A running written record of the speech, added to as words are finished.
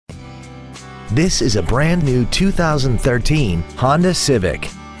This is a brand new 2013 Honda Civic.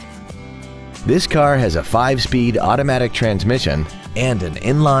 This car has a 5-speed automatic transmission and an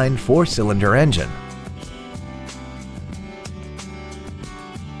inline 4-cylinder engine.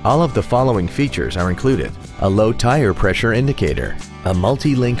 All of the following features are included: a low tire pressure indicator, a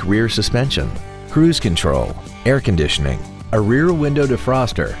multi-link rear suspension, cruise control, air conditioning, a rear window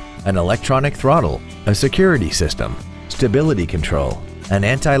defroster, an electronic throttle, a security system, stability control, an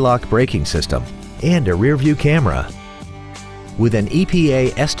anti-lock braking system, and a rear-view camera. With an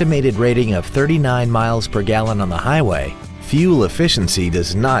EPA estimated rating of 39 miles per gallon on the highway, fuel efficiency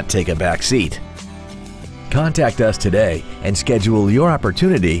does not take a back seat. Contact us today and schedule your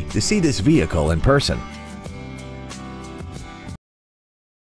opportunity to see this vehicle in person.